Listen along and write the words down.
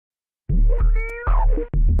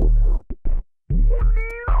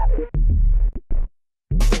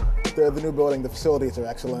The new building, the facilities are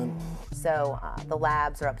excellent. So the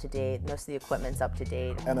labs are up to date, most of the equipment's up to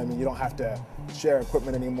date. And I mean, you don't have to share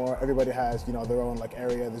equipment anymore. Everybody has, their own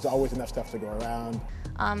area. There's always enough stuff to go around.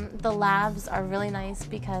 The labs are really nice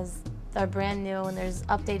because they're brand new and there's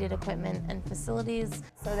updated equipment and facilities.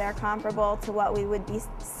 So they're comparable to what we would be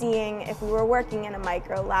seeing if we were working in a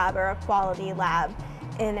micro lab or a quality lab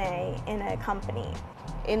in a company.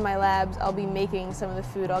 In my labs, I'll be making some of the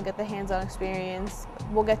food. I'll get the hands-on experience.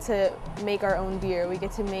 We'll get to make our own beer. We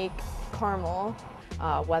get to make caramel.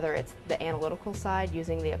 Whether it's the analytical side,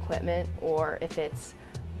 using the equipment, or if it's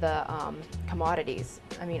the commodities.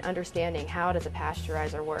 I mean, understanding how does a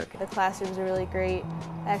pasteurizer work. The classrooms are really great.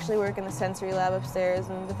 I actually work in the sensory lab upstairs,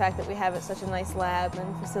 and the fact that we have such a nice lab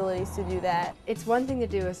and facilities to do that. It's one thing to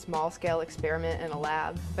do a small-scale experiment in a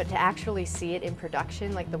lab, but to actually see it in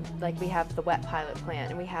production, like we have the wet pilot plant,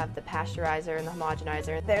 and we have the pasteurizer and the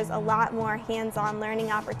homogenizer. There's a lot more hands-on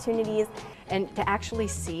learning opportunities. And to actually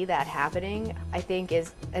see that happening, I think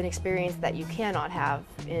is an experience that you cannot have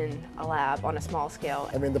in a lab on a small scale.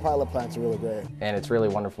 I mean, the pilot plants are really great. And it's really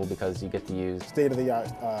wonderful because you get to use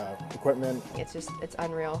state-of-the-art equipment. It's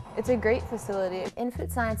unreal. It's a great facility. In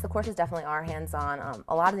food science, the courses definitely are hands-on.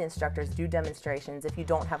 A lot of the instructors do demonstrations if you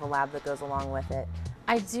don't have a lab that goes along with it.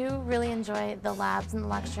 I do really enjoy the labs and the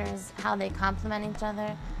lectures, how they complement each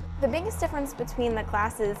other. The biggest difference between the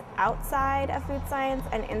classes outside of food science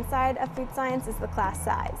and inside of food science is the class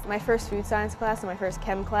size. My first food science class and my first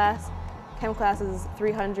chem class is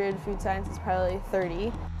 300, food science is probably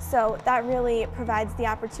 30. So that really provides the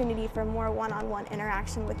opportunity for more one-on-one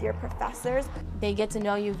interaction with your professors. They get to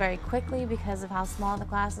know you very quickly because of how small the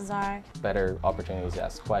classes are. better opportunities to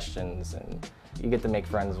ask questions, and you get to make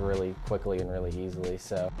friends really quickly and really easily.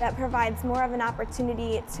 So that provides more of an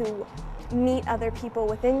opportunity to meet other people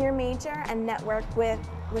within your major and network with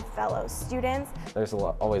fellow students. There's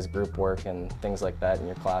always group work and things like that in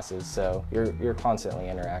your classes, so you're constantly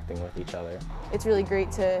interacting with each other. It's really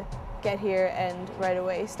great to get here and right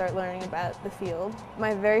away start learning about the field.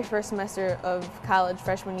 My very first semester of college,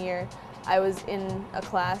 freshman year, I was in a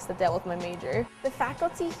class that dealt with my major. The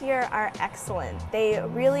faculty here are excellent. They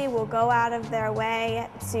really will go out of their way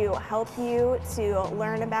to help you, to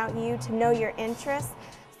learn about you, to know your interests.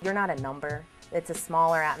 You're not a number. It's a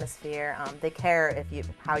smaller atmosphere. They care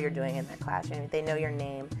how you're doing in that classroom. They know your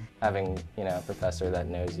name. Having a professor that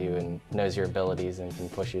knows you and knows your abilities and can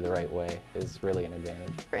push you the right way is really an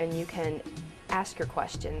advantage. And you can ask your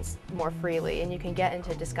questions more freely, and you can get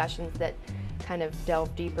into discussions that kind of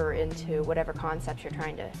delve deeper into whatever concepts you're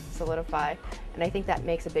trying to solidify. And I think that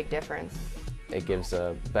makes a big difference. It gives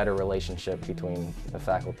a better relationship between the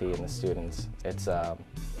faculty and the students. It's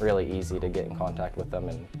really easy to get in contact with them.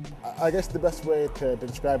 And I guess the best way to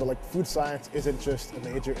describe it, like food science isn't just a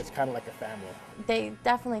major, it's kind of like a family. They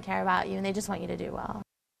definitely care about you and they just want you to do well.